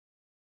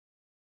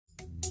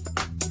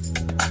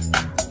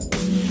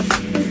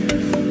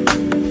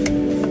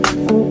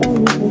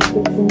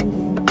What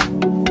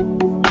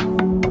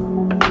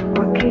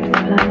keeps the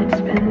planet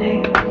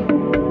spinning?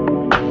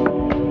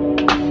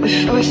 The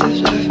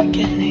forces of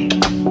beginning.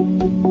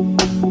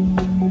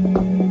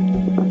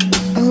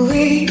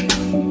 We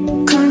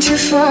come too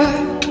far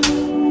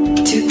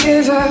to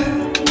give up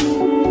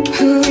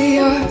who we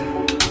are.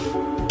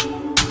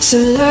 So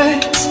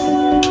let's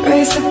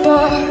raise the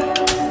bar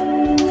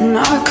and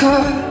our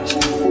cars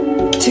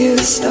to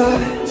the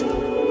stars.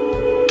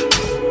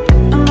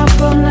 I'm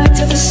up all night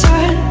to the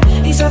sun.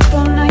 He's up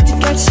all night to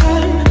get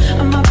some.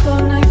 I'm up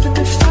all night for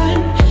good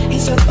fun.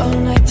 He's up all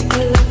night to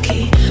get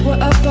lucky.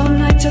 We're up all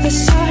night to the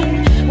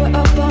sun. We're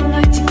up all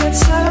night to get